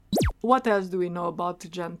What else do we know about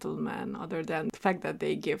gentlemen other than the fact that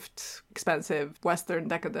they gift expensive Western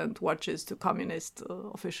decadent watches to communist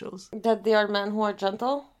officials? That they are men who are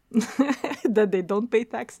gentle? That they don't pay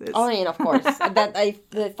taxes? I mean, of course. That I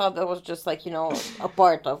thought that was just like, a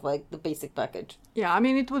part of like the basic package. Yeah, I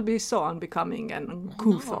mean, it would be so unbecoming and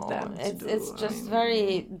uncouth of them. It's just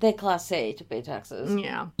very déclassé to pay taxes.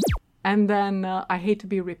 Yeah. And then, I hate to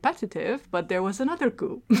be repetitive, but there was another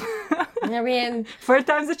coup. I mean... Third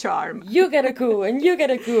time's a charm. You get a coup, and you get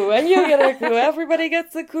a coup, and you get a coup. Everybody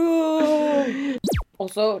gets a coup.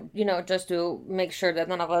 Also, just to make sure that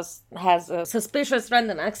none of us has a suspicious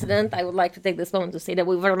random accident, I would like to take this moment to say that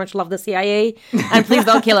we very much love the CIA, and please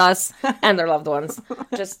don't kill us and their loved ones.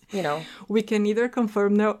 Just, We can neither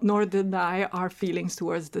confirm nor deny our feelings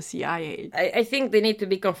towards the CIA. I think they need to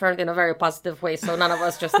be confirmed in a very positive way, so none of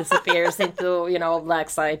us just disappears into, a black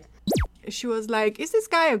side. She was like, is this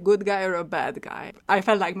guy a good guy or a bad guy? I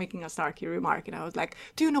felt like making a snarky remark, and I was like,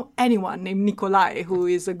 do you know anyone named Nicolae who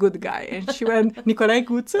is a good guy? And she went, Nicolae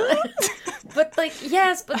Gutze? But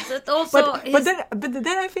yes, but it also... But then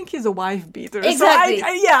I think he's a wife beater. Exactly.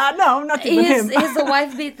 So not even him. He's a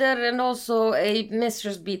wife beater and also a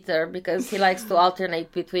mistress beater because he likes to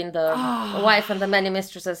alternate between the wife and the many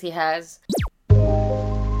mistresses he has.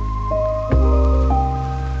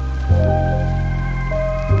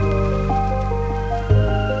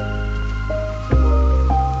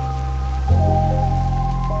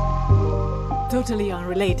 Totally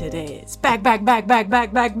unrelated is back.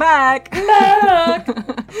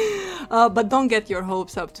 But don't get your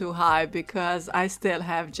hopes up too high because I still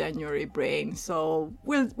have January brain, so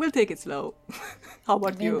we'll take it slow. How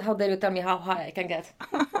about you? How dare you tell me how high I can get?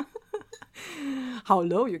 How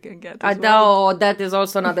low you can get. I know, that is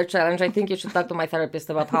also another challenge. I think you should talk to my therapist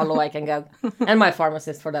about how low I can get, and my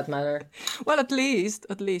pharmacist for that matter. Well, at least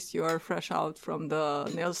you are fresh out from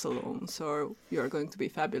the nail salon, so you're going to be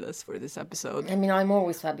fabulous for this episode. I mean, I'm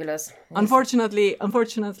always fabulous. Unfortunately,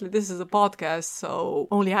 this is a podcast, so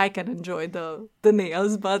only I can enjoy the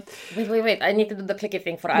nails. But wait! I need to do the clicky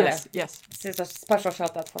thing for Ale. Yes. This is a special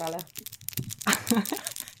shout out for Ale.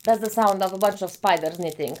 That's the sound of a bunch of spiders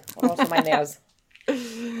knitting, or also my nails.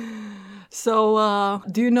 So,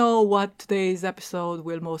 do you know what today's episode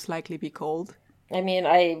will most likely be called? I mean,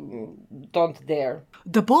 I don't dare.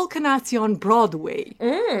 The Balkanazi on Broadway.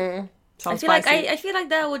 I feel like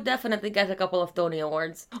that would definitely get a couple of Tony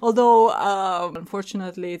Awards. Although,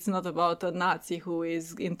 unfortunately, it's not about a Nazi who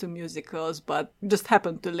is into musicals, but just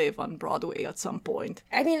happened to live on Broadway at some point.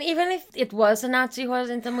 I mean, even if it was a Nazi who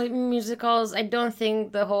was into musicals, I don't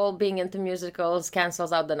think the whole being into musicals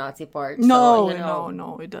cancels out the Nazi part. No,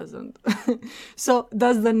 it doesn't. So,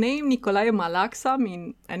 does the name Nicolae Malaxa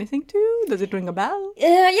mean anything to you? Does it ring a bell?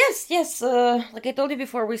 Yes. Like I told you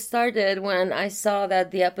before we started, when I saw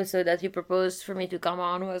that the episode that you proposed for me to come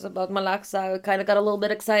on was about Malaxa, I kind of got a little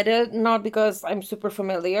bit excited, not because I'm super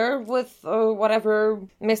familiar with whatever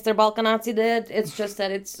Mr. Balkanazi did. It's just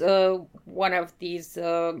that it's one of these,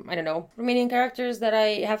 Romanian characters that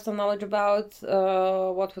I have some knowledge about.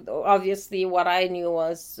 Obviously, what I knew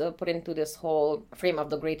was put into this whole frame of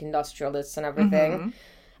the great industrialists and everything. Mm-hmm.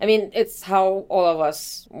 I mean, it's how all of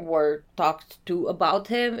us were talked to about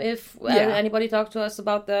him. If anybody talked to us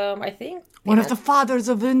about them, I think. One of the fathers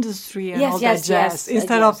of industry and all that jazz.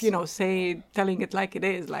 Instead of, telling it like it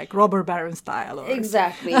is, like robber baron style.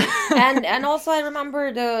 Exactly. and also I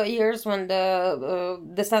remember the years when the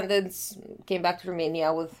descendants came back to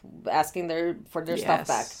Romania with asking for their stuff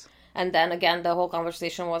back. And then again, the whole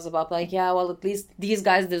conversation was about like, at least these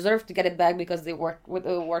guys deserve to get it back because they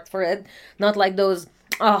worked for it. Not like those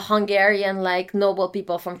Hungarian, like, noble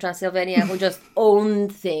people from Transylvania who just own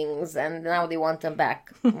things and now they want them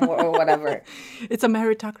back or whatever. It's a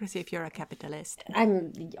meritocracy if you're a capitalist.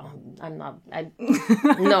 I'm not.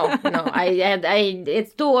 No.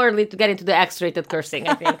 It's too early to get into the X-rated cursing,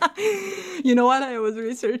 I think. You know what? I was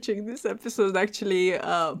researching this episode, actually,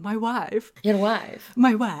 my wife. Your wife?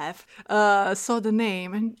 My wife saw the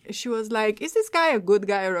name and she was like, is this guy a good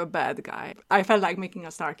guy or a bad guy? I felt like making a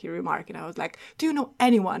snarky remark and I was like, do you know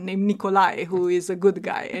anyone named Nicolae who is a good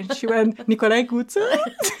guy? And she went, Nicolae Gutze?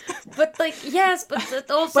 But yes, but it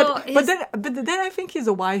also... But then I think he's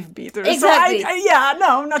a wife beater. Exactly. So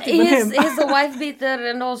not even him. He's a wife beater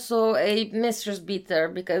and also a mistress beater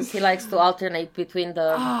because he likes to alternate between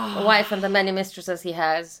the wife and the many mistresses he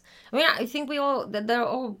has. I mean, I think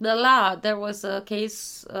there was a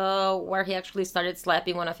case where he actually started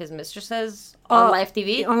slapping one of his mistresses on live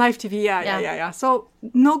TV. On live TV, yeah. So,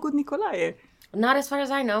 no good Nicolae. Not as far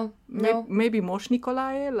as I know. No. Maybe Mosh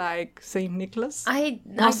Nicolae, like Saint Nicholas?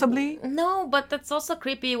 Possibly? No, but that's also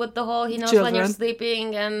creepy with the whole, he knows when you're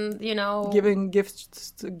sleeping and, Giving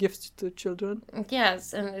gifts to children?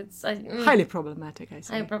 Yes, and it's... highly problematic, I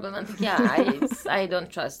say. Highly problematic, yeah. I don't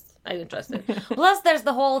trust it. Plus, there's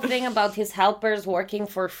the whole thing about his helpers working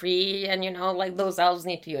for free, and like those elves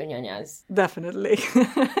need to unionize. Definitely.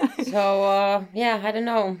 So, yeah, I don't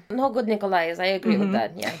know. No good Nicolaes. I agree with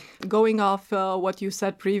that, yeah. Going off what you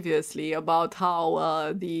said previously about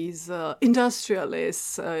how these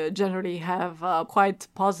industrialists generally have a quite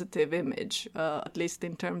positive image, at least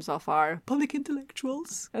in terms of our public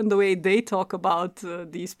intellectuals and the way they talk about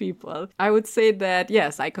these people, I would say that,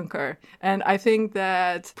 yes, I concur. And I think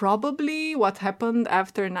that probably what happened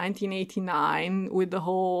after 1989 with the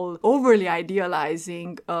whole overly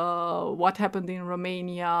idealizing what happened in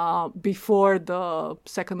Romania before the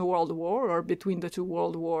Second World War or between the two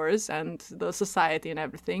world wars and the society and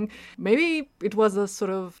everything, maybe it was a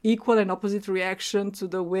sort of equal and opposite reaction to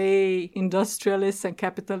the way industrialists and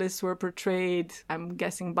capitalists were portrayed, I'm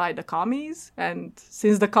guessing, by the commies. And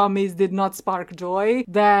since the commies did not spark joy,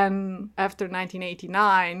 then after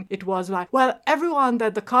 1989, it was like, well, everyone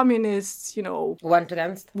that the communists, went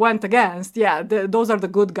against, yeah, those are the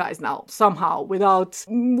good guys now, somehow, without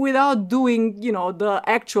doing, the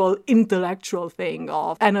actual intellectual thing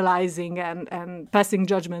of analyzing and passing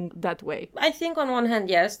judgment that way. I think on one hand,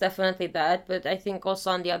 yes, definitely that, but I think also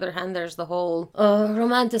on the other hand, there's the whole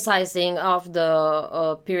romanticizing of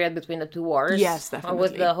the period between the two wars. Yes, definitely.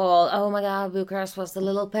 With the whole, oh my god, Bucharest was the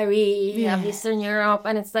little Paris of Eastern Europe,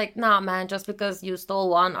 and it's like, nah, man, just because you stole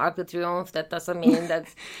one Arc de Triomphe, that doesn't mean that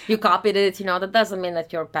you copied it, that doesn't mean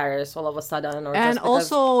that you're Paris all of a sudden. And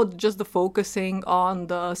also just the focusing on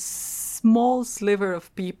the small sliver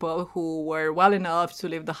of people who were well enough to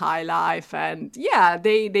live the high life, and yeah,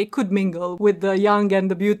 they could mingle with the young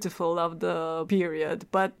and the beautiful of the period,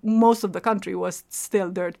 but most of the country was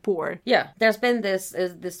still dirt poor. Yeah, there's been this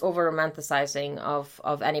over romanticizing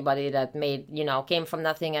of anybody that made, came from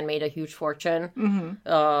nothing and made a huge fortune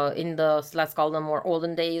in the, let's call them, more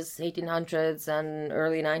olden days, 1800s and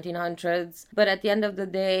early 1900s. But at the end of the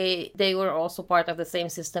day, they were also part of the same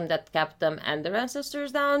system that kept them and their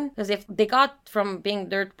ancestors down, because if they got from being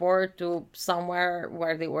dirt poor to somewhere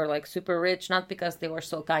where they were like super rich, not because they were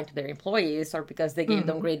so kind to their employees or because they gave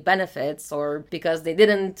them great benefits or because they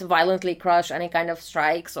didn't violently crush any kind of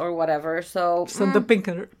strikes or whatever. So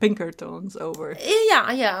the Pinkertons over.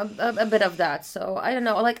 Yeah, a bit of that. So I don't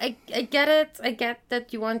know. Like I get it. I get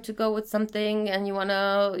that you want to go with something and you want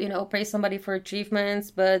to praise somebody for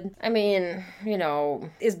achievements, but I mean,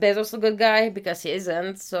 is Bezos a good guy? Because he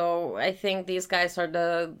isn't. So I think these guys are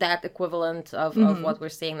that equivalent of what we're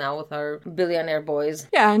seeing now with our billionaire boys.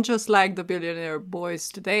 Yeah, and just like the billionaire boys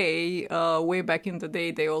today, way back in the day,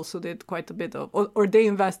 they also did quite a bit of, or they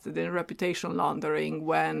invested in reputation laundering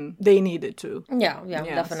when they needed to. Yeah,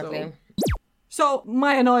 definitely. So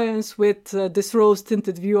my annoyance with this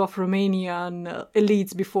rose-tinted view of Romanian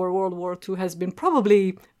elites before World War II has been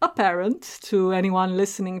probably apparent to anyone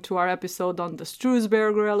listening to our episode on the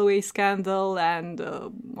Strasbourg railway scandal and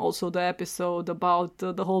also the episode about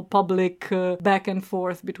the whole public back and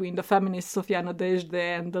forth between the feminist Sofia Nadejde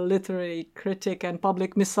and the literary critic and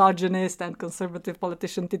public misogynist and conservative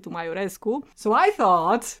politician Titu Maiorescu. So I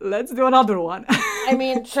thought, let's do another one. I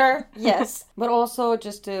mean, sure, yes. But also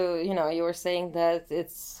just to, you were saying that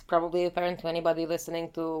it's probably apparent to anybody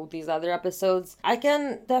listening to these other episodes. I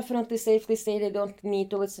can definitely safely say they don't need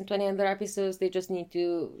to listen to any other episodes. They just need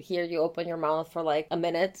to hear you open your mouth for like a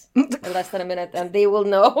minute, or less than a minute, and they will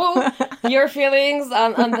know your feelings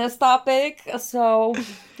on this topic. So,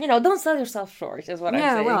 don't sell yourself short, is what I'm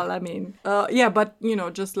saying. Yeah, well, I mean,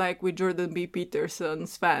 but, just like with Jordan B.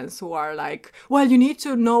 Peterson's fans who are like, well, you need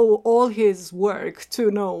to know all his work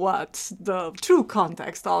to know what the true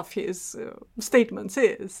context of his statements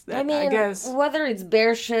is. I mean, I guess whether it's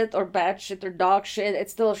bear shit or bat shit or dog shit,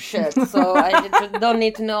 it's still shit. So I don't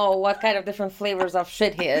need to know what kind of different flavors of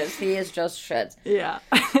shit he is. He is just shit. Yeah.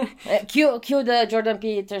 Cue the Jordan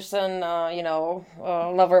Peterson,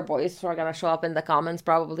 lover boys who are gonna show up in the comments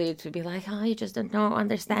probably to be like, oh, you just don't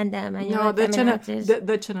understand them. And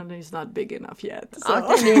the channel is not big enough yet.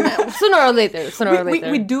 So. Sooner or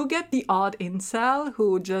later. We do get the odd incel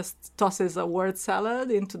who just tosses a word salad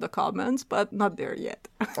into the comments, but not there yet.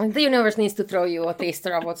 The universe needs to throw you a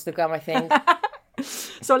taster of what's to come, I think.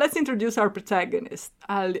 So let's introduce our protagonist.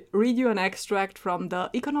 I'll read you an extract from the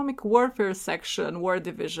Economic Warfare Section, War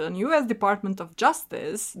Division, U.S. Department of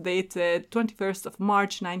Justice, dated 21st of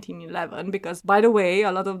March 1911, because, by the way,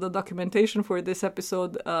 a lot of the documentation for this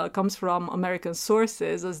episode comes from American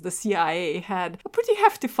sources, as the CIA had a pretty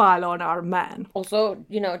hefty file on our man. Also,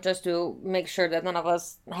 just to make sure that none of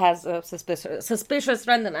us has a suspicious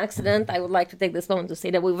random accident, I would like to take this moment to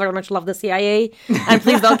say that we very much love the CIA, and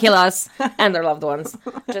please don't kill us and their loved ones.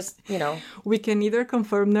 Just, We can neither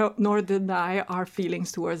confirm nor deny our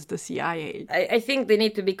feelings towards the CIA. I think they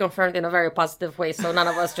need to be confirmed in a very positive way, so none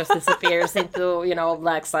of us just disappears into,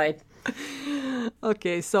 black side.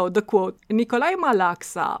 Okay, so the quote, Nicolae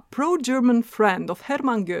Malaxa, pro-German friend of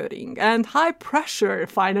Hermann Göring and high-pressure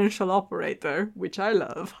financial operator, which I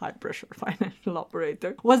love, high-pressure financial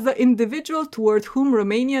operator, was the individual toward whom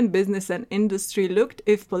Romanian business and industry looked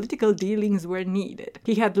if political dealings were needed.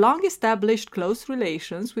 He had long established close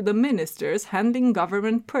relations with the ministers handling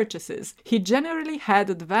government purchases. He generally had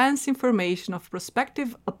advance information of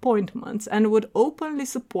prospective appointments and would openly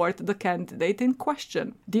support the candidate in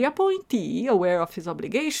question. The appointee, aware of his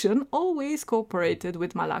obligation, always cooperated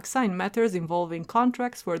with Malaxa in matters involving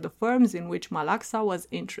contracts for the firms in which Malaxa was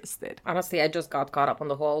interested. Honestly, I just got caught up on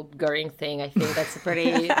the whole Göring thing. I think that's a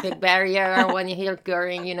pretty big barrier. When you hear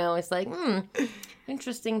Göring, it's like,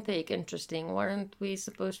 interesting take, interesting. Weren't we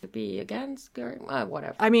supposed to be against Göring?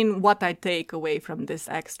 Whatever. I mean, what I take away from this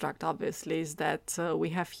extract, obviously, is that we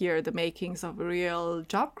have here the makings of a real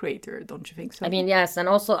job creator, don't you think so? I mean, yes, and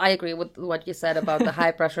also I agree with what you said about the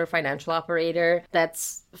high-pressure financial operator.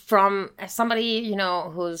 That's from somebody,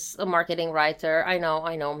 who's a marketing writer. I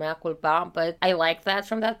know, mea culpa, but I like that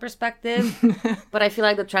from that perspective. But I feel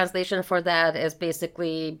like the translation for that is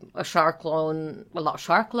basically a shark loan.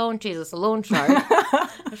 Shark loan? Jesus, a loan shark.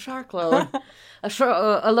 A shark loan.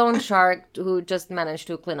 A loan shark who just managed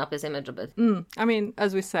to clean up his image a bit. I mean,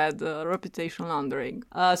 as we said, reputation laundering.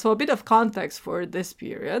 So a bit of context for this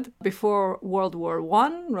period. Before World War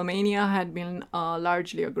I, Romania had been a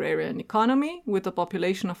largely agrarian economy with a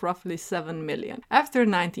population of roughly 7 million. After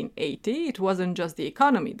 1980, it wasn't just the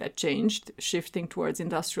economy that changed, shifting towards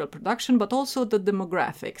industrial production, but also the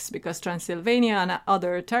demographics, because Transylvania and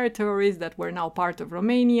other territories that were now part of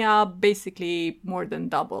Romania basically more than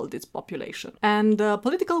doubled its population. And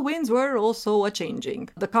political winds were also a-changing.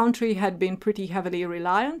 The country had been pretty heavily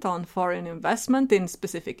reliant on foreign investment in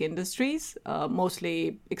specific industries,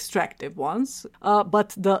 mostly extractive ones.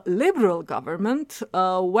 But the liberal government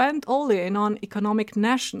went all in on economic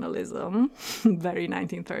nationalism, very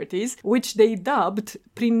 1930s, which they dubbed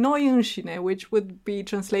prin noi înșine, which would be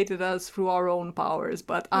translated as through our own powers.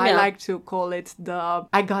 But I like to call it the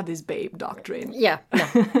I got this babe doctrine. Yeah.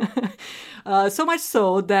 So much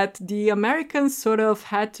so that the Americans sort of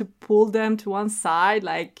had to pull them to one side,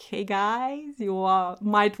 like, hey guys, you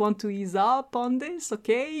might want to ease up on this,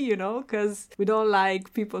 okay? Because we don't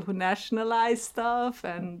like people who nationalize stuff,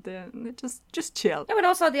 and just chill. Yeah, but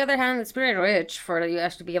also on the other hand, it's pretty rich for the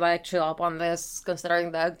US to be like, chill up on this,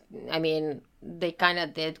 considering that, I mean, they kind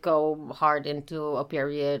of did go hard into a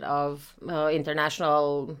period of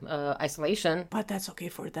international isolation. But that's okay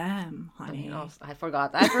for them, honey. I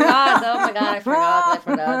forgot. Oh my God, I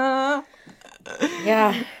forgot.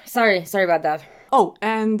 Yeah, sorry about that. Oh,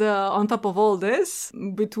 and on top of all this,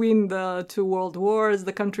 between the two world wars,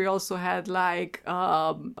 the country also had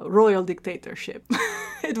royal dictatorship.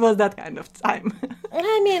 It was that kind of time.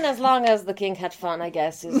 I mean, as long as the king had fun, I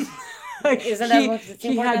guess. Isn't that what's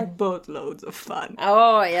important? He had boatloads of fun.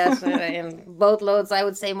 Oh, yes. Boatloads, I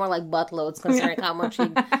would say more like buttloads, considering how much he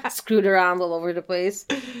screwed around all over the place.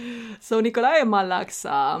 So Nicolae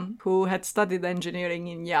Malaxa, who had studied engineering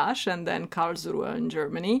in Iași and then Karlsruhe in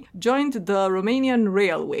Germany, joined the Romanian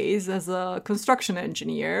Railways as a construction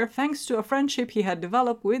engineer, thanks to a friendship he had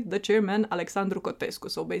developed with the chairman Alexandru Cotescu.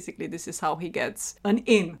 So basically, this is how he gets an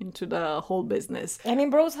in into the whole business. I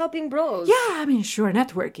mean, bros helping bros. Yeah, I mean, sure,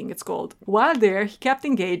 networking, it's called. While there, he kept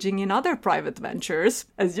engaging in other private ventures,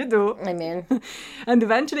 as you do. I mean. And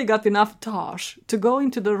eventually got enough tosh to go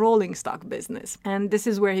into the rolling stock business. And this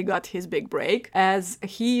is where he got his big break, as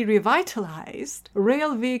he revitalized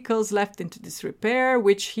rail vehicles left into disrepair,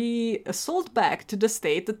 which he sold back to the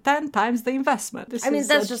state at 10 times the investment.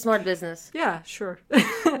 That's just smart business. Yeah, sure.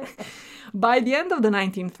 By the end of the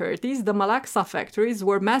 1930s, the Malaxa factories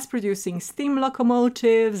were mass-producing steam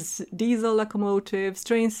locomotives, diesel locomotives,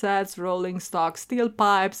 train sets, rolling stock, steel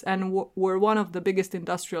pipes, and were one of the biggest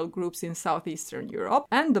industrial groups in southeastern Europe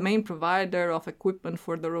and the main provider of equipment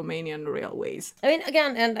for the Romanian railways. I mean,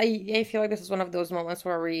 again, and I feel like this is one of those moments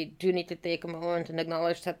where we do need to take a moment and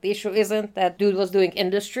acknowledge that the issue isn't that dude was doing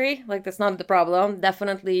industry. Like, that's not the problem.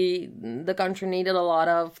 Definitely, the country needed a lot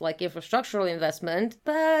of, like, infrastructural investment.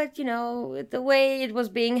 But, you know, the way it was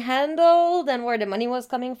being handled and where the money was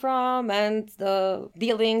coming from and the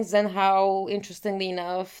dealings and how, interestingly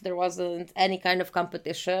enough, there wasn't any kind of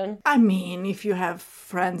competition. I mean, if you have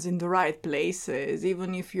friends in the right places,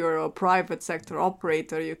 even if you're a private sector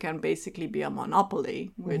operator, you can basically be a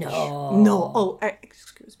monopoly. Which... No. Oh,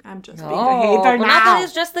 excuse me. I'm just being a hater now. Monopoly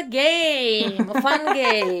is just a game, a fun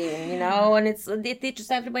game, you know, and it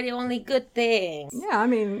teaches everybody only good things. Yeah, I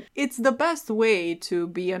mean, it's the best way to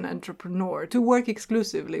be an entrepreneur, to work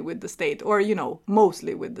exclusively with the state, or, you know,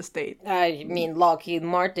 mostly with the state. I mean, Lockheed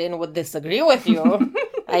Martin would disagree with you,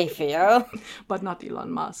 I feel. But not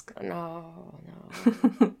Elon Musk. No.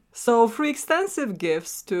 So, through extensive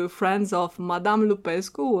gifts to friends of Madame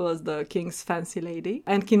Lupescu, who was the king's fancy lady,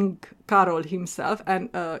 and King Carol himself, and,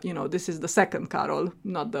 you know, this is the second Carol,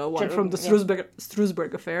 not the one from the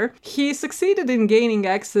Strasbourg affair, he succeeded in gaining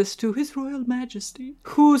access to His Royal Majesty,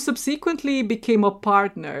 who subsequently became a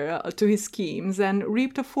partner to his schemes and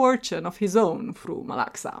reaped a fortune of his own through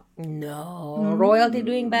Malaxa. No. Royalty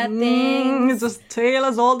doing bad things? It's a tale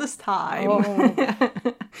as old as time.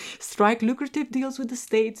 Oh. Strike lucrative deals with the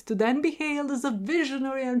state to then be hailed as a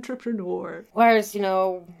visionary entrepreneur. Whereas, you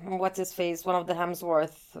know, what's his face? One of the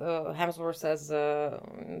Hemsworth says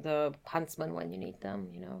the huntsman when you need them,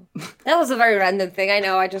 you know. That was a very random thing. I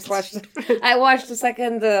know. I watched the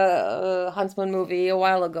second Huntsman movie a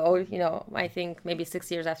while ago, you know, I think maybe 6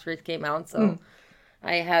 years after it came out. So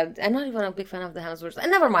I'm not even a big fan of the Hemsworths. And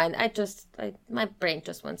never mind. My brain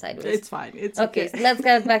just went sideways. It's fine. It's okay. So let's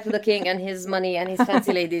get back to the king and his money and his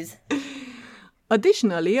fancy ladies.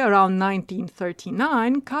 Additionally, around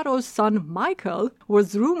 1939, Carol's son Michael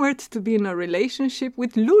was rumored to be in a relationship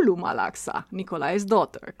with Lulu Malaxa, Nicolae's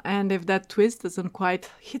daughter. And if that twist doesn't quite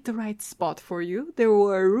hit the right spot for you, there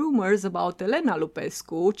were rumors about Elena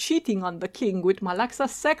Lupescu cheating on the king with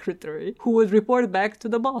Malaxa's secretary, who would report back to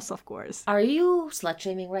the boss, of course. Are you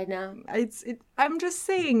slut-shaming right now? I'm just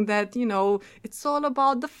saying that, you know, it's all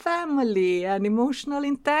about the family and emotional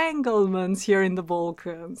entanglements here in the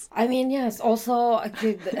Balkans. I mean, yes, also,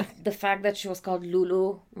 the fact that she was called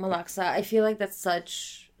Lulu Malaxa, I feel like that's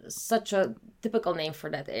such a typical name for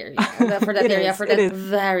that area.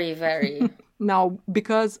 Very, very... Now,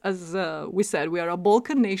 because, as we said, we are a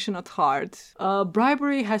Balkan nation at heart,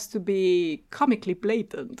 bribery has to be comically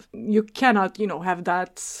blatant. You cannot, you know, have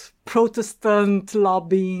that Protestant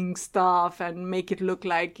lobbying stuff and make it look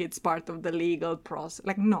like it's part of the legal process.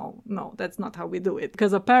 Like, no, that's not how we do it.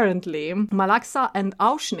 Because apparently, Malaxa and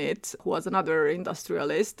Auschnitt, who was another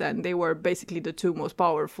industrialist, and they were basically the two most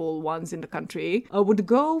powerful ones in the country, would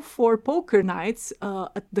go for poker nights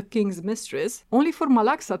at the king's mistress, only for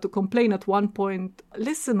Malaxa to complain at one point,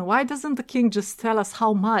 listen, why doesn't the king just tell us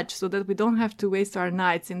how much so that we don't have to waste our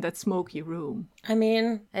nights in that smoky room? I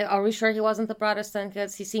mean, are we sure he wasn't a Protestant?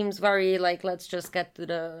 Because he seems very, like, let's just get to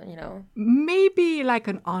the, you know... Maybe like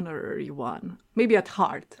an honorary one. Maybe at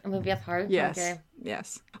heart. Maybe at heart? Yes. Okay.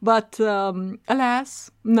 Yes. But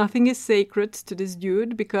alas, nothing is sacred to this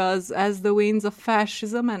dude, because as the winds of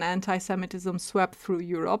fascism and anti-Semitism swept through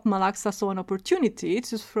Europe, Malaxa saw an opportunity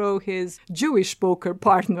to throw his Jewish poker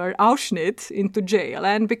partner Auschnitt into jail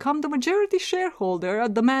and become the majority shareholder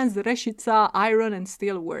at the man's Rešica iron and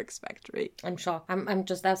steel works factory. I'm shocked. I'm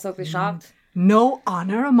just absolutely shocked. No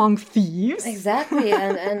honor among thieves? Exactly.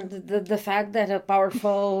 and the fact that a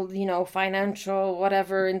powerful, you know, financial,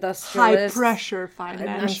 whatever, industrialist... high-pressure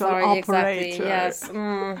financial operator. Exactly, yes.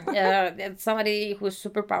 It's somebody who's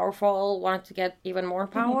super powerful, wanted to get even more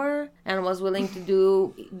power, and was willing to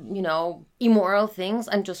do, you know, immoral things.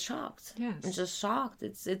 I'm just shocked. Yes. I'm just shocked.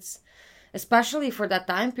 It's especially for that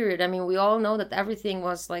time period. I mean, we all know that everything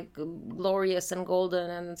was like glorious and golden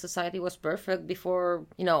and society was perfect before,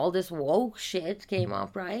 you know, all this woke shit came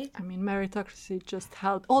up, right? I mean, meritocracy just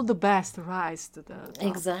helped all the best rise to the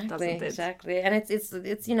top, Exactly. And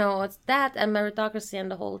it's you know, it's that and meritocracy and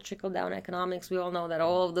the whole trickle-down economics. We all know that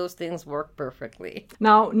all of those things work perfectly.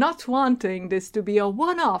 Now, not wanting this to be a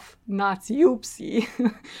one-off Nazi oopsie,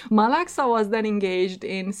 Malaxa was then engaged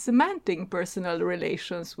in cementing personal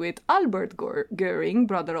relations with Albert Kurt Göring,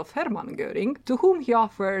 brother of Hermann Göring, to whom he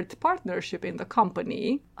offered partnership in the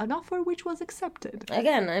company, an offer which was accepted.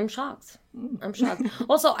 Again, I'm shocked. I'm shocked.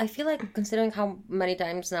 Also, I feel like considering how many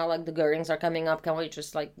times now like the Goerings are coming up, can we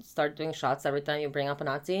just like start doing shots every time you bring up a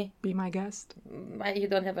Nazi? Be my guest. You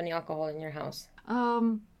don't have any alcohol in your house.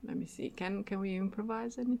 Let me see. Can we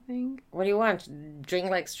improvise anything? What do you want? Drink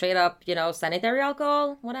like straight up, sanitary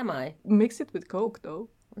alcohol? What am I? Mix it with Coke, though.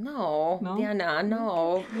 No, Diana,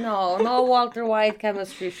 no, Walter White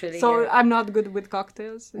chemistry shitty. So here. I'm not good with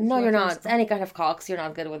cocktails? No, you're not. Any kind of cocks, you're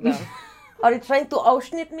not good with them. Are you trying to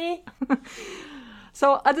oceanit me?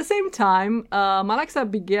 So at the same time, Malaxa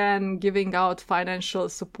began giving out financial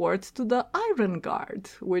support to the Iron Guard,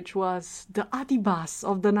 which was the Adibas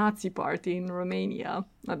of the Nazi party in Romania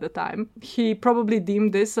at the time. He probably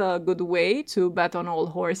deemed this a good way to bet on all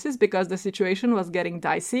horses because the situation was getting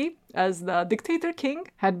dicey, as the dictator king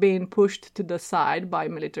had been pushed to the side by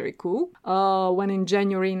military coup. When in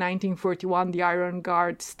January 1941 the Iron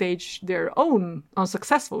Guard staged their own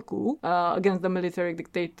unsuccessful coup against the military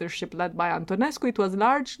dictatorship led by Antonescu, it was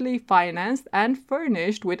largely financed and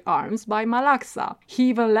furnished with arms by Malaxa. He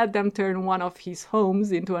even let them turn one of his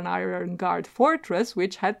homes into an Iron Guard fortress,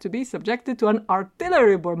 which had to be subjected to an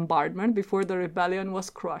artillery bombardment before the rebellion was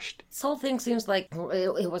crushed. This whole thing seems like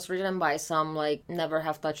it was written by some, like, never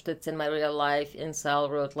have touched it in my real life incel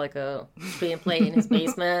wrote, like, a screenplay in his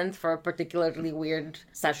basement for a particularly weird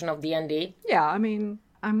session of D&D. Yeah, I mean,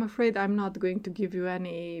 I'm afraid I'm not going to give you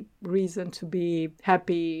any reason to be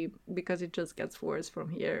happy because it just gets worse from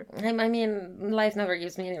here. I mean, life never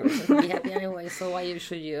gives me any reason to be happy anyway, so why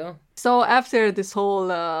should you? So after this whole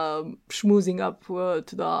schmoozing up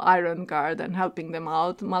to the Iron Guard and helping them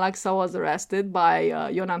out, Malaxa was arrested by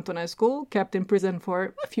Ion Antonescu, kept in prison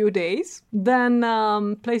for a few days, then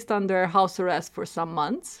placed under house arrest for some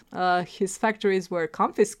months. His factories were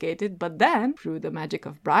confiscated, but then, through the magic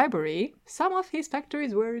of bribery, some of his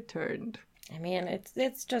factories were returned. I mean,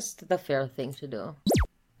 it's just the fair thing to do.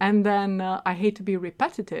 And then, I hate to be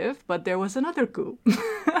repetitive, but there was another coup.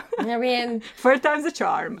 I mean... Third time's a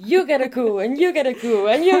charm. You get a coup, and you get a coup,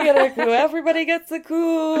 and you get a coup. Everybody gets a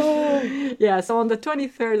coup. Yeah, so on the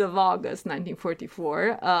 23rd of August,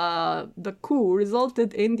 1944, the coup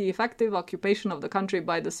resulted in the effective occupation of the country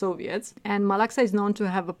by the Soviets. And Malaxa is known to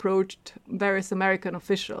have approached various American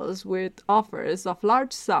officials with offers of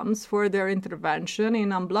large sums for their intervention in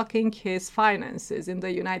unblocking his finances in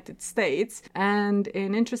the United States and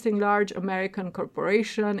in interesting large American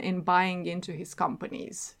corporation in buying into his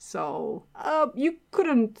companies. So you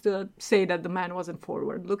couldn't say that the man wasn't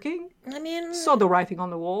forward-looking. I mean... Saw the writing on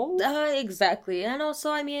the wall. Exactly. And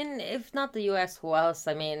also, I mean, if not the U.S., who else?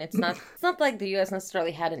 I mean, it's not like the U.S.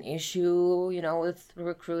 necessarily had an issue, with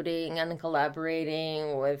recruiting and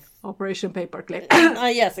collaborating with... Operation Paperclip.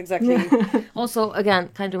 Yes, exactly. Also, again,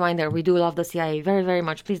 kind reminder, we do love the CIA very, very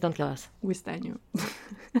much. Please don't kill us. We stand you.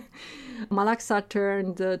 Malaxa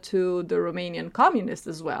turned to the Romanian communists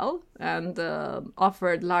as well and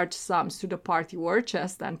offered large sums to the party war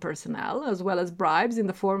chest and personnel, as well as bribes in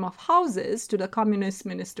the form of houses to the Communist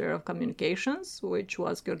Minister of Communications, which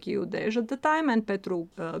was Gheorghe Udej at the time, and Petru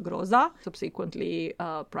Groza, subsequently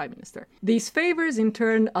Prime Minister. These favors, in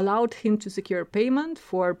turn, allowed him to secure payment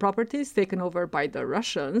for properties taken over by the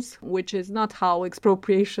Russians, which is not how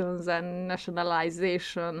expropriations and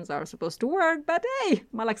nationalizations are supposed to work, but hey,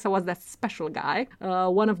 Malaxa was that special guy,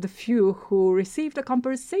 one of the few who received a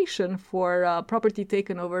compensation for property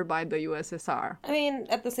taken over by the USSR. I mean,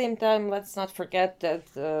 at the same time, let's not forget that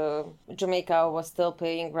Jamaica was still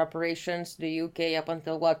paying reparations to the UK up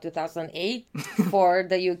until, 2008 for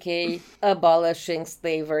the UK abolishing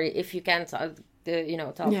slavery. If you can't...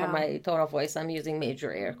 tell from my tone of voice, I'm using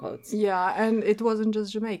major air quotes. Yeah, and it wasn't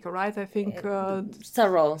just Jamaica, right? I think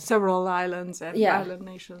several islands and island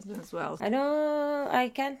nations as well. I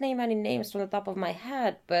can't name any names from the top of my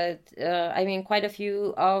head, but quite a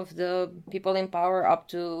few of the people in power up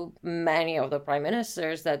to many of the prime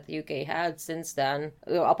ministers that the UK had since then,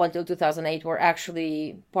 up until 2008, were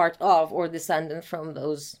actually part of or descendant from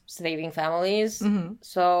those slaving families. Mm-hmm.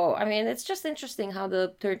 So, it's just interesting how the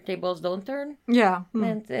turntables don't turn. Yeah.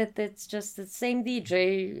 And it's just the same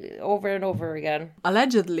DJ over and over again.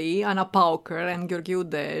 Allegedly, Anna Pauker and Gheorghe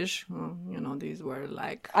Udej, these were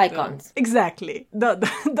like... icons. Exactly. The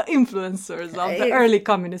influencers of the early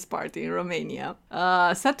Communist Party in Romania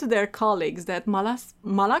said to their colleagues that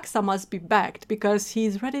Malaxa must be backed because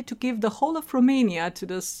he's ready to give the whole of Romania to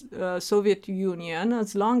the Soviet Union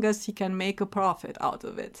as long as he can make a profit out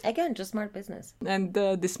of it. Again, just smart business. And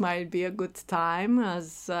this might be a good time,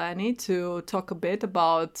 as Annie, to talk a bit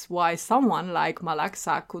about why someone like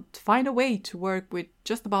Malaxa could find a way to work with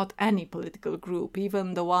just about any political group,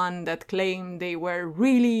 even the one that claimed they were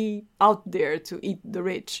really out there to eat the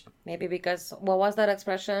rich. Maybe because, what was that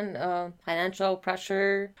expression? Financial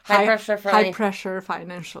pressure? High pressure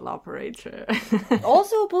financial operator.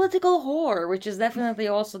 Also a political whore, which is definitely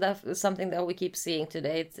also something that we keep seeing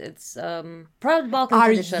today. It's proud Balkan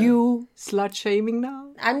tradition. Are you slut-shaming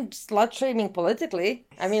now? I'm slut-shaming politically.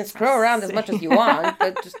 I mean, screw around as much as you want,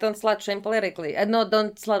 but just don't slut-shame politically. And no,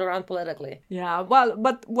 don't slut around politically. Yeah, well,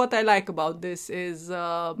 but what I like about this is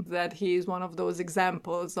that he is one of those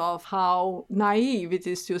examples of how naive it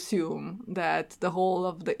is to assume that the whole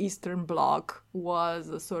of the Eastern Bloc was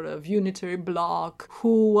a sort of unitary bloc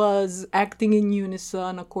who was acting in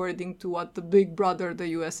unison according to what the big brother,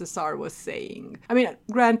 the USSR, was saying. I mean,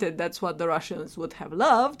 granted, that's what the Russians would have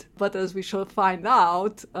loved, but as we shall find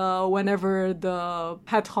out, whenever the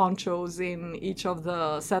head honchos in each of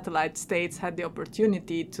the satellite states had the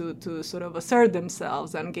opportunity to sort of assert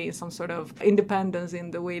themselves and gain some sort of independence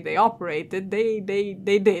in the way they operated, they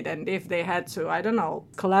did. And if they had to, I don't know,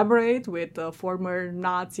 collaborate with a former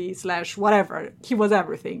Nazi / whatever, he was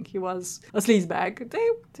everything. He was a sleazebag.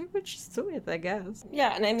 They would just do it, I guess.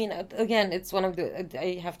 Yeah, and I mean, again, it's one of the,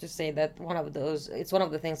 I have to say that it's one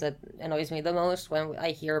of the things that annoys me the most when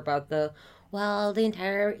I hear about the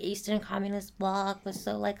entire Eastern Communist Bloc was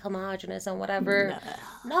so, like, homogenous and whatever.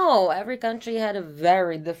 No, every country had a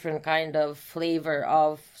very different kind of flavor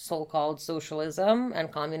of so-called socialism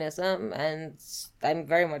and communism, and I'm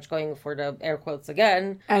very much going for the air quotes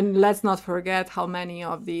again. And let's not forget how many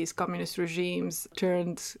of these communist regimes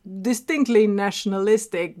turned distinctly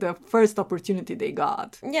nationalistic the first opportunity they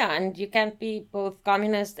got. Yeah, and you can't be both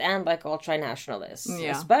communist and, like, ultra-nationalist.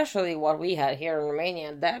 Yeah. Especially what we had here in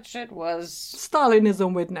Romania. That shit was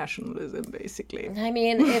Stalinism with nationalism, basically. I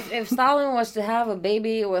mean, if Stalin was to have a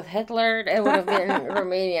baby with Hitler, it would have been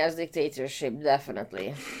Romania's dictatorship,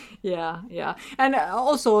 definitely. Yeah. And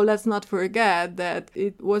also, let's not forget that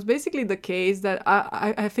it was basically the case that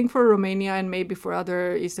I think for Romania and maybe for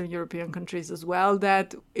other Eastern European countries as well,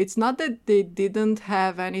 that it's not that they didn't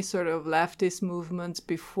have any sort of leftist movements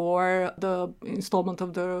before the installment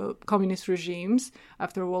of the communist regimes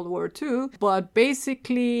after World War II, but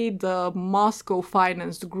basically the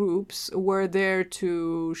Moscow-financed groups were there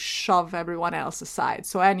to shove everyone else aside.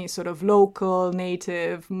 So any sort of local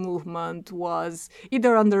native movement was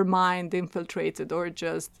either undermined, infiltrated, or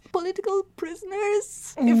just political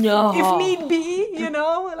prisoners, if need be,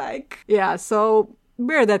 so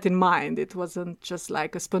bear that in mind. It wasn't just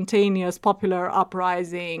like a spontaneous popular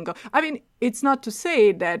uprising. I mean, it's not to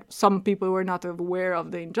say that some people were not aware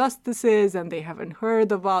of the injustices and they haven't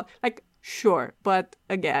heard about, sure, but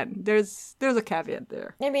again, there's a caveat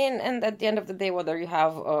there. I mean, and at the end of the day, whether you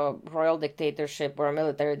have a royal dictatorship or a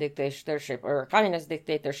military dictatorship or a communist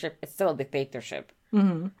dictatorship, it's still a dictatorship.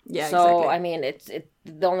 Mm-hmm. Yeah, so, exactly. I mean,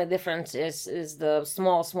 the only difference is the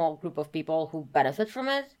small group of people who benefit from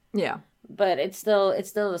it. Yeah. But it's still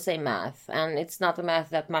the same math, and it's not the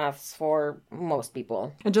math that maths for most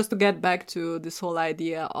people. And just to get back to this whole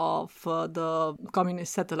idea of the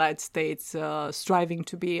communist satellite states striving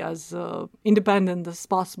to be as independent as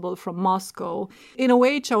possible from Moscow, in a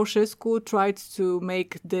way, Ceausescu tried to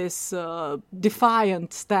make this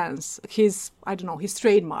defiant stance his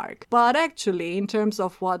trademark. But actually, in terms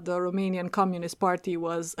of what the Romanian Communist Party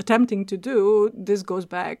was attempting to do, this goes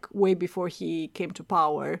back way before he came to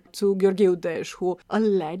power, to Gheorghe Udeș, who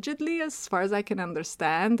allegedly, as far as I can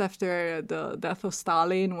understand, after the death of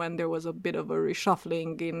Stalin, when there was a bit of a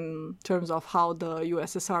reshuffling in terms of how the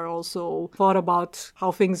USSR also thought about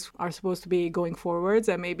how things are supposed to be going forwards,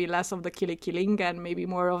 and maybe less of the killing and maybe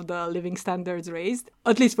more of the living standards raised,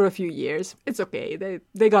 at least for a few years. It's okay.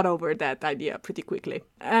 They got over that idea pretty quickly.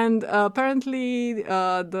 And apparently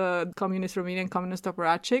the Romanian communist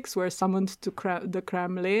apparatchiks were summoned to the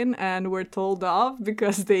Kremlin and were told off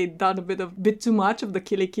because they'd done a bit too much of the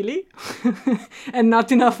kili and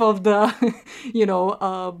not enough of the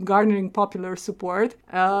garnering popular support,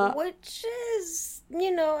 which is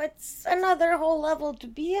it's another whole level to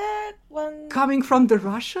be at when coming from the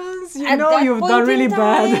Russians, you've done really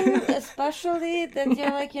bad. Especially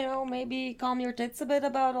that you're maybe calm your tits a bit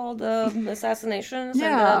about all the assassinations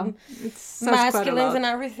and mass killings and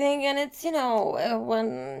everything. And it's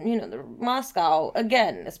when Moscow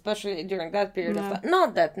again, especially during that period of time.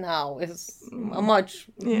 Not that now is a much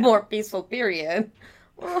more peaceful period.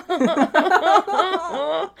 But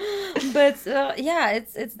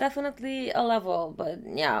it's definitely a level. But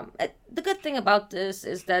the good thing about this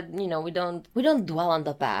is that, we don't dwell on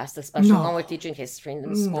the past, especially when we're teaching history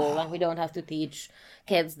in school, and we don't have to teach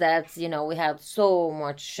kids that, we had so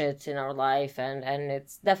much shit in our life, and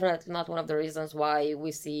it's definitely not one of the reasons why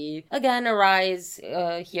we see, again, a rise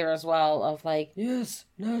here as well of like, yes,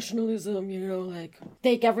 nationalism, like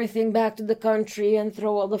take everything back to the country and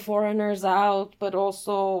throw all the foreigners out, but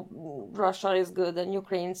also Russia is good and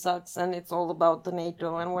Ukraine sucks and it's all about the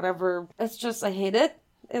NATO and whatever. It's just, I hate it,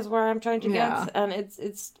 is where I'm trying to get. And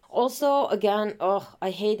it's also, again,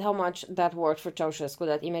 I hate how much that worked for Ceausescu,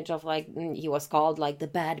 that image of like, he was called like the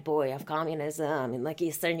bad boy of communism in like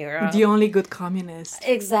Eastern Europe. The only good communist.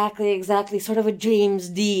 Exactly. Sort of a James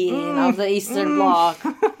Dean of the Eastern Bloc.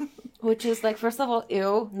 Which is like, first of all,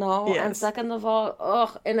 ew, no. Yes. And second of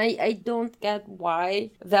all, and I don't get why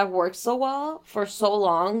that worked so well for so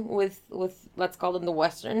long with let's call them the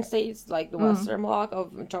Western states, like the Western Bloc,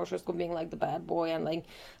 of Ceausescu being like the bad boy and like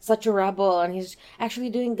such a rebel, and he's actually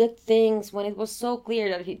doing good things when it was so clear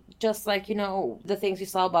that he, just like, the things you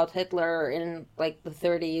saw about Hitler in like the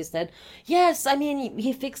 30s, that yes, I mean,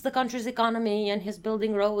 he fixed the country's economy and he's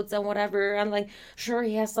building roads and whatever, and like, sure,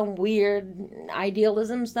 he has some weird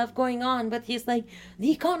idealism stuff going on, but he's like,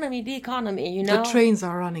 the economy, the trains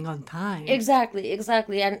are running on time.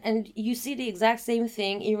 Exactly, and you see the exact same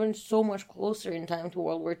thing even so much closer in time to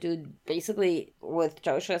World War II, basically with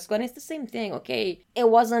Ceausescu, and it's the same thing. Okay, it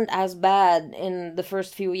wasn't as bad in the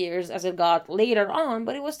first few years as it got later on,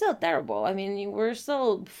 but it was still terrible. I mean, you were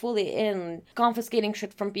still fully in confiscating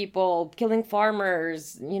shit from people, killing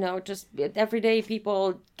farmers, just everyday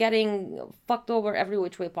people getting fucked over every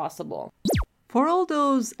which way possible. For all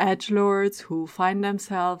those edgelords who find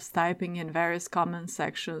themselves typing in various comment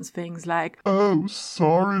sections things like, "Oh,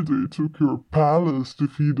 sorry they took your palace to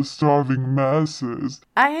feed the starving masses,"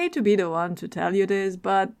 I hate to be the one to tell you this,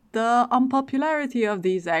 but the unpopularity of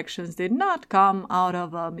these actions did not come out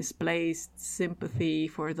of a misplaced sympathy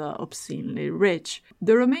for the obscenely rich.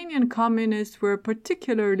 The Romanian communists were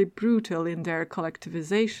particularly brutal in their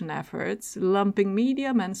collectivization efforts, lumping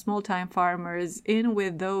medium and small-time farmers in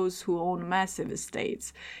with those who own massive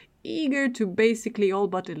estates, eager to basically all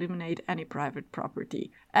but eliminate any private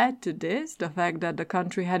property. Add to this the fact that the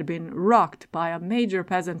country had been rocked by a major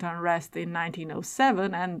peasant unrest in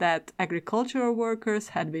 1907 and that agricultural workers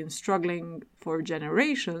had been struggling for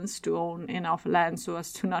generations to own enough land so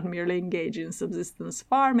as to not merely engage in subsistence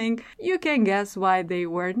farming, you can guess why they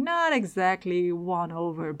were not exactly won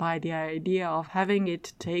over by the idea of having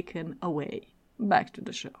it taken away. Back to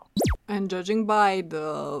the show. And judging by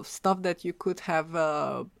the stuff that you could have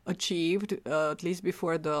achieved, at least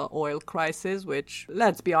before the oil crisis, which,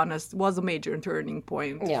 let's be honest, was a major turning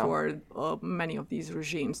point for many of these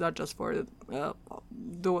regimes, not just for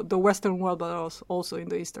the Western world, but also in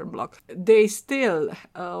the Eastern Bloc. They still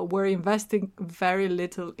were investing very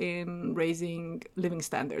little in raising living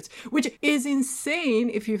standards, which is insane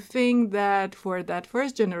if you think that for that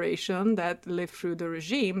first generation that lived through the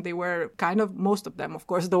regime, they were kind of, most of them, of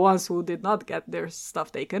course, the ones who did not get their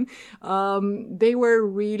stuff taken, they were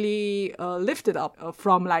really lifted up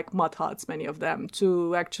from like mud huts, many of them,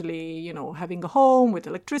 to actually, having a home with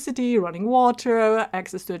electricity, running water,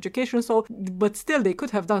 access to education. So, but still they could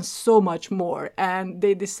have done so much more. And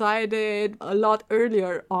they decided a lot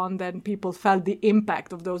earlier on than people felt the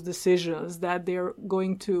impact of those decisions, that they're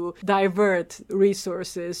going to divert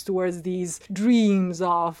resources towards these dreams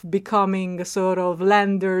of becoming a sort of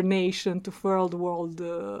lander nation to third world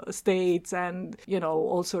states and,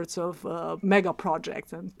 all sorts of mega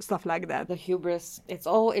projects and stuff like that. The hubris. It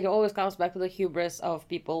always comes back to the hubris of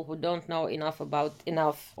people who don't know enough about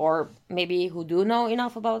enough, or maybe who do know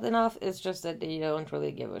enough about enough. It's just that they don't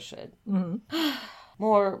really give a shit. Mm-hmm.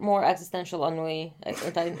 More existential ennui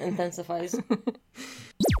intensifies.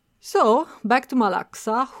 So, back to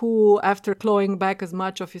Malaxa, who, after clawing back as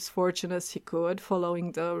much of his fortune as he could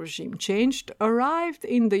following the regime change, arrived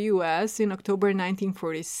in the US in October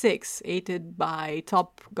 1946, aided by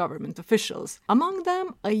top government officials. Among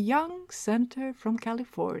them, a young senator from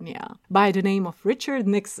California by the name of Richard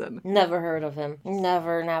Nixon. Never heard of him.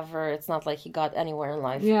 Never. It's not like he got anywhere in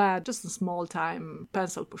life. Yeah, just a small-time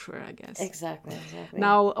pencil pusher, I guess. Exactly.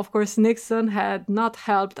 Now, of course, Nixon had not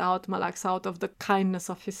helped out Malaxa out of the kindness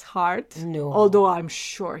of his heart. No. Although I'm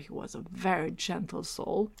sure he was a very gentle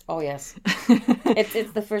soul. Oh, yes.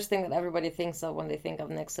 It's the first thing that everybody thinks of when they think of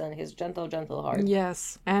Nixon, his gentle heart.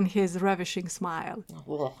 Yes, and his ravishing smile.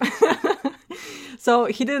 So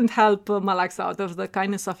he didn't help Malaxa out of the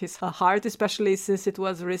kindness of his heart, especially since it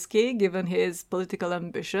was risky given his political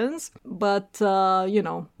ambitions. But,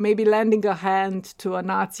 maybe lending a hand to a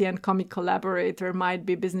Nazi and comic collaborator might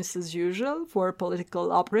be business as usual for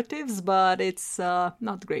political operatives, but it's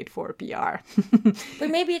not great for PR. But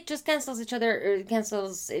maybe it just cancels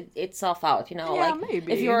itself out, Yeah,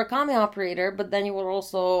 maybe. If you're a commie operator, but then you were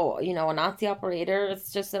also, a Nazi operator,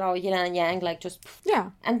 it's just, yin and yang,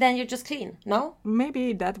 Yeah. And then you're just clean, no?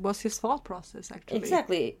 Maybe that was his thought process, actually.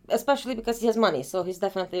 Exactly. Especially because he has money, so he's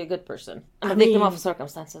definitely a good person. And a victim of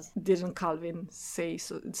circumstances. Didn't Calvin say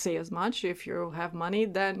as much? If you have money,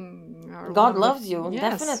 then God loves you.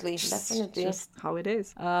 Yes, definitely. Just how it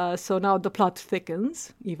is. So now the plot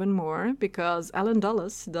thickens even more because Allen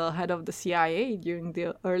Dulles, the head of the CIA during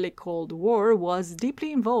the early Cold War, was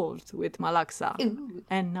deeply involved with Malaxa. Ooh.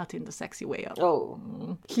 And not in the sexy way of. Oh.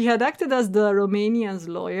 He had acted as the Romanian's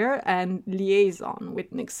lawyer and liaison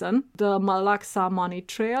with Nixon. The Malaxa money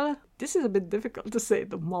trail. This is a bit difficult to say,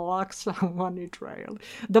 the Malaxa money trail.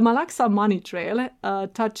 The Malaxa money trail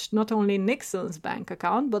touched not only Nixon's bank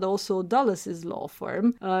account, but also Dulles' law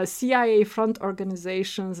firm, CIA front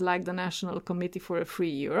organizations like the National Committee for a Free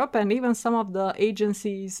Europe, and even some of the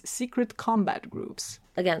agency's secret combat groups.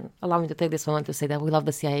 Again, allow me to take this moment to say that we love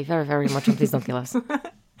the CIA very, very much, and please don't kill us.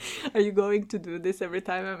 Are you going to do this every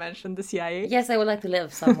time I mention the CIA? Yes, I would like to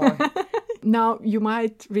live somewhere. Now, you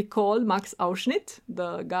might recall Max Auschnitt,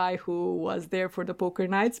 the guy who was there for the poker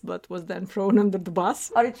nights, but was then thrown under the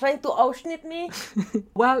bus. Are you trying to Auschnitt me?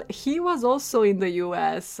 Well, he was also in the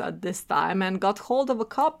US at this time and got hold of a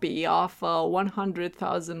copy of a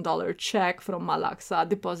 $100,000 check from Malaxa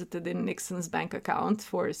deposited in Nixon's bank account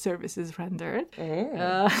for services rendered.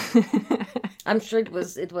 I'm sure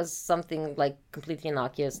it was something like completely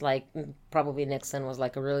innocuous, like probably Nixon was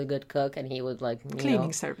like a really good cook and he would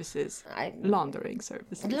cleaning services. Laundering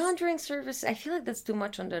services. Laundering service. I feel like that's too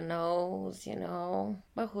much on the nose,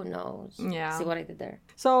 But who knows? Yeah. See what I did there?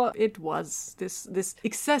 So it was this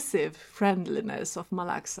excessive friendliness of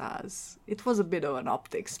Malaxa's. It was a bit of an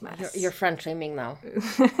optics mess. You're French shaming now.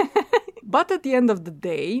 But at the end of the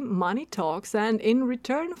day, money talks, and in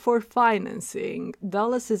return for financing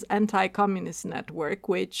Dulles' anti-communist network,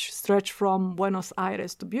 which stretched from Buenos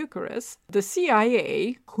Aires to Bucharest, the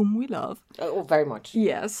CIA, whom we love, oh, very much,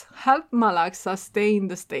 yes, helped Malaxa stay in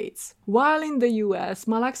the States. While in the US,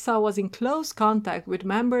 Malaxa was in close contact with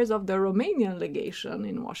members of the Romanian legation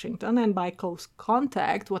in Washington, and by close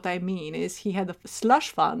contact, what I mean is he had a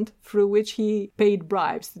slush fund through which he paid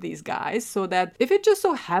bribes to these guys, so that if it just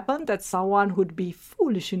so happened that someone would be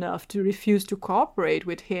foolish enough to refuse to cooperate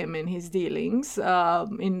with him in his dealings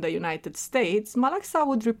in the United States, Malaxa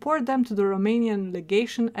would report them to the Romanian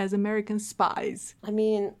legation as American spies. I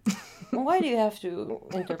mean, why do you have to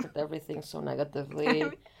interpret everything so negatively?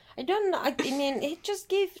 I don't know. I mean, it just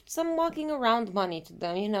gave some walking around money to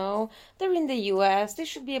them, They're in the U.S. They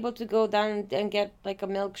should be able to go down and get like a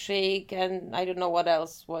milkshake and I don't know what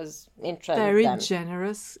else was interesting. Very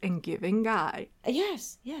generous and giving guy.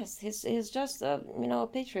 Yes. He's just, a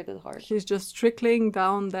patriot at heart. He's just trickling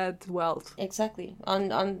down that wealth. Exactly. On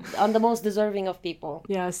the most deserving of people.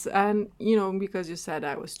 Yes. And, because you said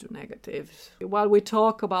I was too negative. While we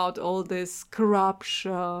talk about all this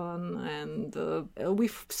corruption and we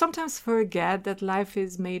sometimes forget that life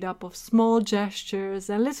is made up of small gestures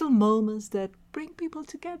and little moments that bring people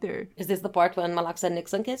together. Is this the part when Malaxa and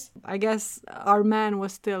Nixon kiss? I guess our man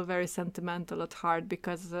was still very sentimental at heart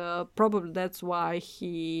because probably that's why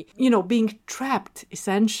he, being trapped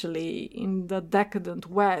essentially in the decadent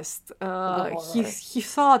West, he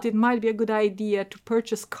thought it might be a good idea to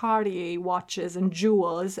purchase Cartier watches and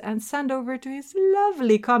jewels and send over to his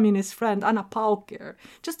lovely communist friend Anna Pauker,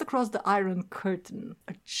 just across the Iron Curtain,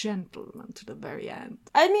 a gentleman to the very end.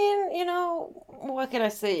 I mean, what can I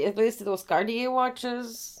say? At least it was Cartier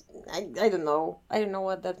watches. I don't know. I don't know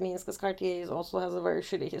what that means because Cartier also has a very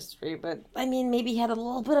shitty history. But I mean, maybe he had a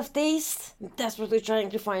little bit of taste. Desperately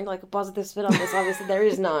trying to find like a positive spin on this. Obviously, there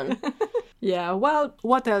is none. Yeah, well,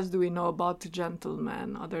 what else do we know about the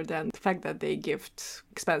gentlemen other than the fact that they gift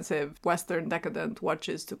expensive Western decadent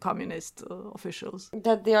watches to communist officials?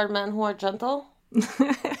 That they are men who are gentle?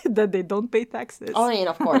 That they don't pay taxes. Oh, I mean,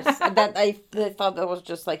 of course. That I thought that was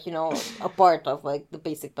just like, a part of like the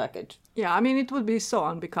basic package. Yeah, I mean, it would be so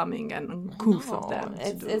unbecoming and uncouth of them.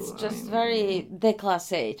 It's just very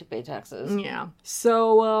déclassé to pay taxes. Yeah.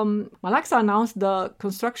 So Malaxa announced the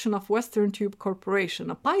construction of Western Tube Corporation,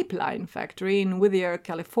 a pipeline factory in Whittier,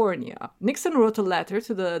 California. Nixon wrote a letter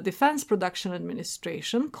to the Defense Production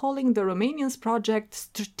Administration calling the Romanians' project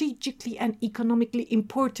strategically and economically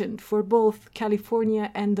important for both California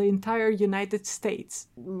California, and the entire United States.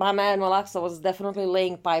 My man Malaxa was definitely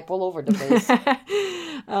laying pipe all over the place.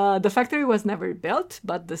 The factory was never built,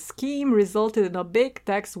 but the scheme resulted in a big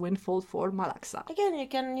tax windfall for Malaxa. Again, you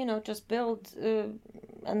can, just build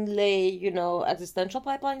and lay, existential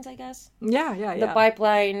pipelines, I guess. Yeah. The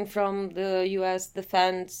pipeline from the U.S.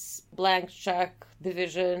 Defense blank check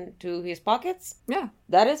division to his pockets. Yeah.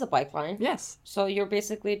 That is a pipeline. Yes. So you're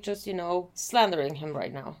basically just, slandering him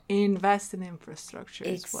right now. Invest in infrastructure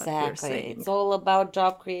is what you're saying. It's all about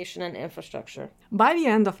job creation and infrastructure. By the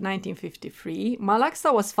end of 1953,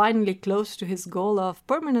 Malaxa was finally close to his goal of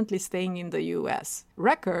permanently staying in the US.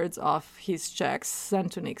 Records of his checks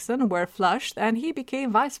sent to Nixon were flushed, and he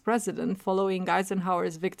became vice president following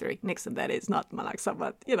Eisenhower's victory. Nixon, that is, not Malaxa,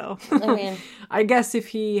 but, I mean, I guess if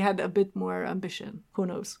he had a bit more ambition, who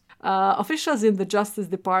knows? Officials in the Justice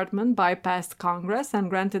Department bypassed Congress and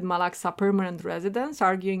granted Malaxa permanent residence,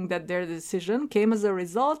 arguing that their decision came as a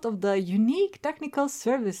result of the unique technical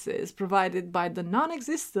services provided by the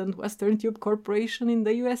non-existent Western Tube Corporation in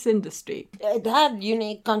the U.S. industry. It had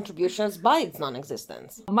unique contributions by its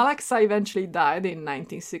non-existence. Malaxa eventually died in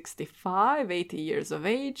 1965, 80 years of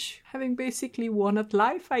age, having basically won at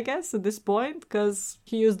life, I guess, at this point, because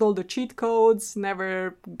he used all the cheat codes,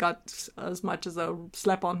 never got as much as a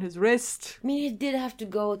slap on his wrist. I mean, he did have to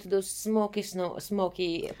go to those smoky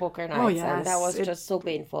poker nights, Oh, yes. and that was just so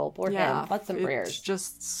painful. Poor him. Thoughts and prayers. It's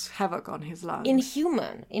just havoc on his lungs.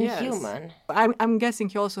 Inhuman. Yes. I'm guessing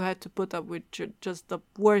he also had to put up with just the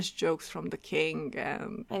worst jokes from the king,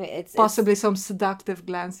 and possibly some seductive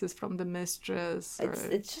glances from the mistress.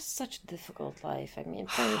 It's just such a difficult life. I mean,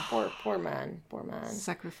 poor man.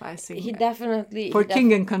 Sacrificing. He definitely...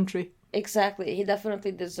 king and country. Exactly. He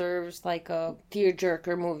definitely deserves like a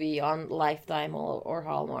tearjerker movie on Lifetime or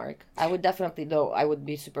Hallmark. I would definitely, though, I would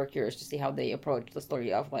be super curious to see how they approach the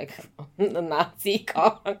story of like a Nazi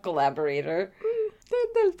collaborator.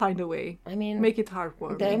 They'll find a way. I mean, make it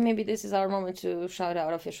heartwarming. Maybe this is our moment to shout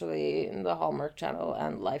out officially in the Hallmark Channel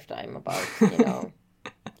and Lifetime about,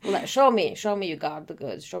 show me you got the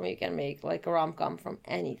goods. Show me you can make like a rom-com from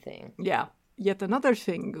anything. Yeah. Yet another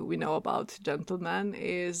thing we know about gentlemen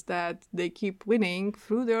is that they keep winning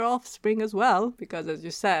through their offspring as well, because as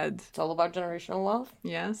you said... It's all about generational wealth.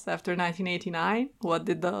 Yes, after 1989, what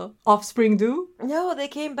did the offspring do? No, they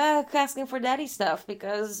came back asking for daddy stuff,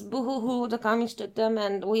 because boo-hoo-hoo, the communists took them,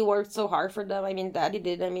 and we worked so hard for them. I mean, daddy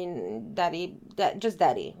did. I mean, just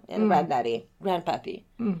daddy, and granddaddy, grandpappy.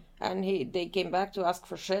 And they came back to ask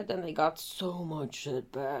for shit, and they got so much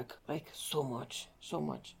shit back. Like, so much.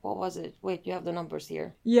 What was it? Wait, you have the numbers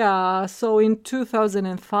here. Yeah, so in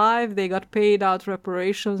 2005, they got paid out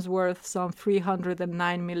reparations worth some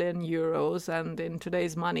 309 million euros, and in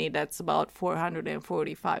today's money, that's about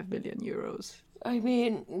 445 million euros. I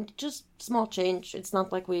mean, just small change. It's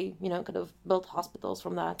not like we, could have built hospitals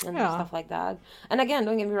from that and stuff like that. And again,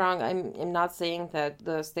 don't get me wrong, I'm not saying that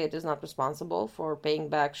the state is not responsible for paying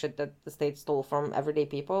back shit that the state stole from everyday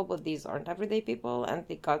people, but these aren't everyday people, and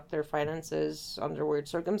they got their finances under weird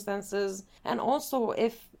circumstances. And also,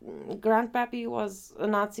 if Grandpappy was a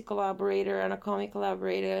Nazi collaborator and a commie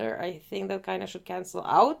collaborator, I think that kind of should cancel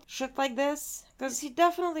out shit like this. Because he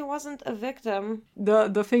definitely wasn't a victim.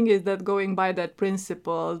 The thing is that going by that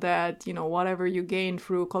principle that, whatever you gain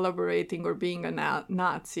through collaborating or being a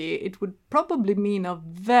Nazi, it would probably mean a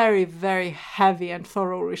very, very heavy and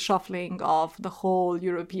thorough reshuffling of the whole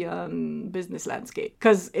European business landscape.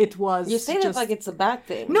 Because it was You say that like it's a bad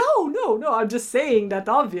thing. No. I'm just saying that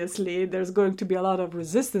obviously there's going to be a lot of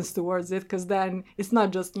resistance towards it, because then it's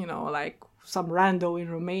not just, like some rando in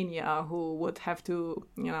Romania who would have to,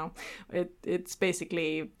 it's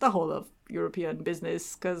basically the whole of European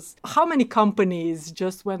business, because how many companies,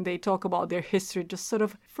 just when they talk about their history, just sort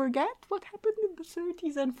of forget what happened in the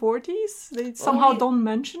 30s and 40s? They somehow don't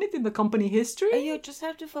mention it in the company history. You just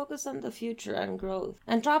have to focus on the future and growth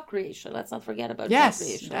and job creation. Let's not forget about job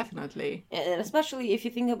creation. Yes, definitely. And especially if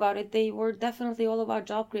you think about it, they were definitely all about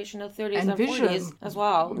job creation in the 30s and 40s as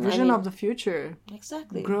well. Vision of the future.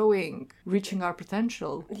 Exactly. Growing, reaching our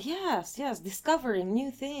potential. Yes, discovering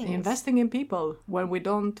new things. Investing in people when we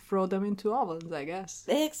don't throw them into ovens, I guess.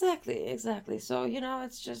 Exactly. So,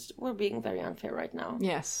 it's just, we're being very unfair right now.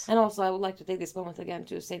 Yes. And also, I would like to take this moment again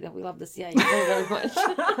to say that we love the CIA very, very much.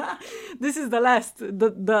 This is the last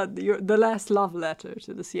love letter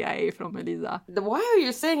to the CIA from Elisa. Why are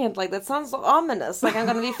you saying it like that? Sounds so ominous. Like I'm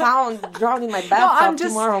going to be found drowning in my bathtub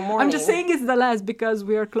tomorrow morning. I'm just saying it's the last because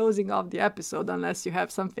we are closing off the episode, unless you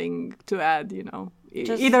have something to add,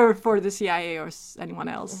 either for the CIA or anyone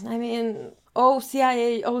else. I mean, oh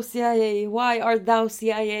CIA, why art thou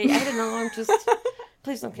CIA? I don't know, I'm just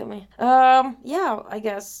Please don't kill me. Yeah, I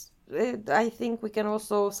guess. I think we can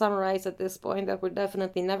also summarize at this point that we're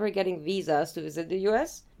definitely never getting visas to visit the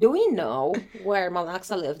US. Do we know where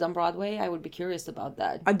Malaxa lived on Broadway? I would be curious about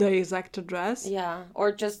that. At the exact address? Yeah,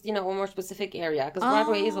 or just, a more specific area, because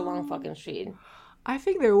Broadway is a long fucking street. I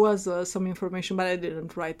think there was some information, but I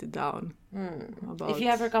didn't write it down. If you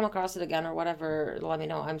ever come across it again or whatever, let me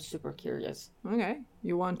know. I'm super curious. Okay.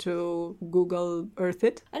 You want to Google Earth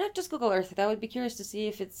it? And not just Google Earth it. I would be curious to see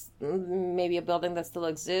if it's maybe a building that still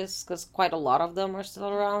exists, because quite a lot of them are still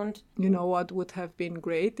around. You know what would have been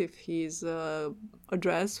great if his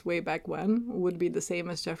address way back when would be the same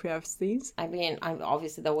as Jeffrey Epstein's? I mean,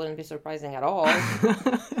 obviously that wouldn't be surprising at all.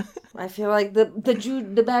 I feel like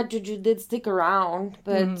the bad juju did stick around,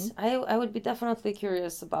 but I would be definitely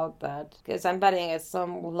curious about that, because I'm betting it's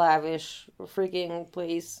some lavish freaking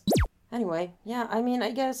place. Anyway, yeah, I mean,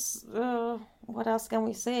 I guess, what else can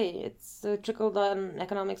we say? It's trickle-down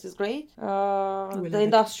economics is great. The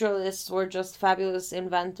industrialists were just fabulous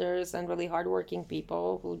inventors and really hardworking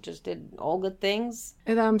people who just did all good things.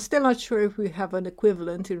 And I'm still not sure if we have an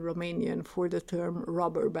equivalent in Romanian for the term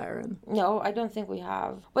robber baron. No, I don't think we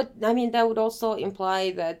have. But, I mean, that would also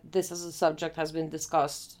imply that this as a subject has been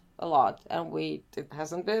discussed a lot, and it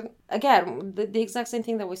hasn't been. Again, the exact same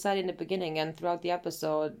thing that we said in the beginning and throughout the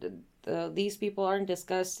episode. These people aren't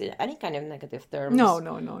discussed in any kind of negative terms. No.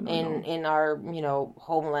 In our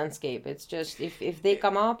home landscape, it's just if they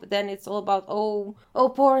come up, then it's all about oh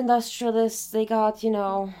poor industrialists, they got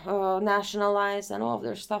nationalized and all of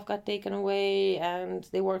their stuff got taken away and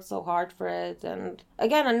they worked so hard for it. And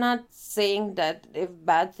again, I'm not saying that if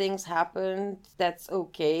bad things happen, that's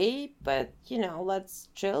okay, but let's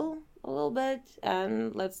chill a little bit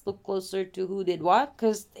and let's look closer to who did what,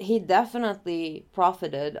 because he definitely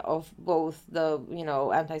profited of both the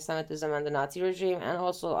anti-Semitism and the Nazi regime and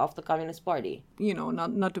also of the Communist Party.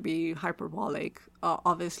 Not to be hyperbolic,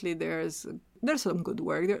 obviously there's some good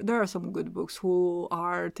work. There are some good books who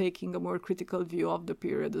are taking a more critical view of the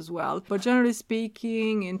period as well. But generally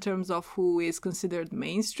speaking, in terms of who is considered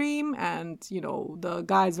mainstream and, the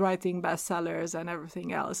guys writing bestsellers and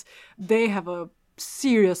everything else, they have a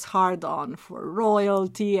serious hard-on for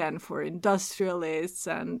royalty and for industrialists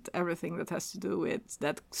and everything that has to do with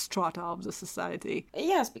that strata of the society.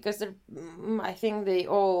 Yes, because I think they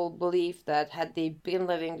all believe that had they been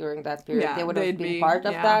living during that period, they would have been part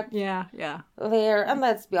of that. Yeah. There, and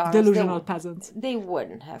let's be honest, delusional peasants. They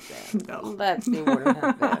wouldn't have been. No. They wouldn't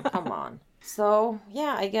have been. Come on. So,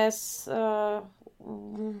 yeah, I guess...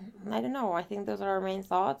 I don't know. I think those are our main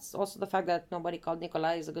thoughts. Also, the fact that nobody called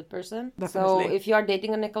Nicolae is a good person. Definitely. So, if you are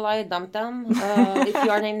dating a Nicolae, dump them. If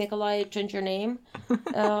you are named Nicolae, change your name.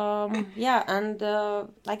 Yeah, and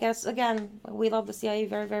I guess, again, we love the CIA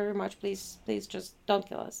very, very much. Please just don't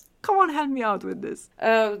kill us. Come on, help me out with this.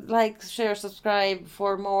 Like, share, subscribe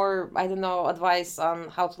for more, advice on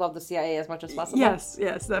how to love the CIA as much as possible. Yes,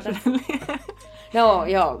 definitely.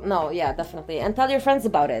 Yeah, definitely. And tell your friends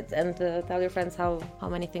about it. And tell your friends how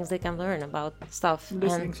many things they can learn about stuff.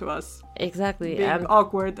 Listening to us. Exactly. Being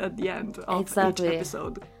awkward at the end of each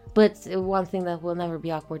episode. But one thing that will never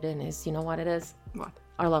be awkward in is, you know what it is? What?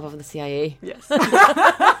 Our love of the CIA. Yes.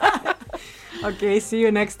 Okay, see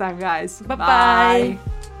you next time, guys. Bye-bye. Bye.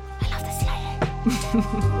 I love the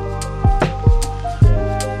CIA.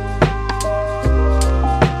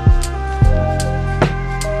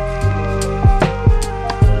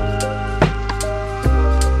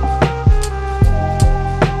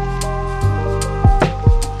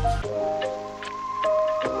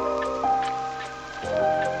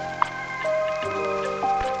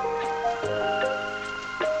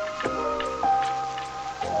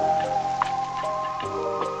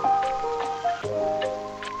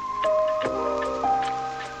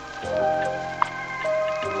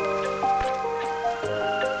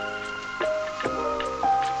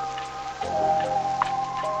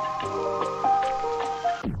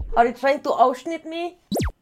 Are you trying to Auschwitz me?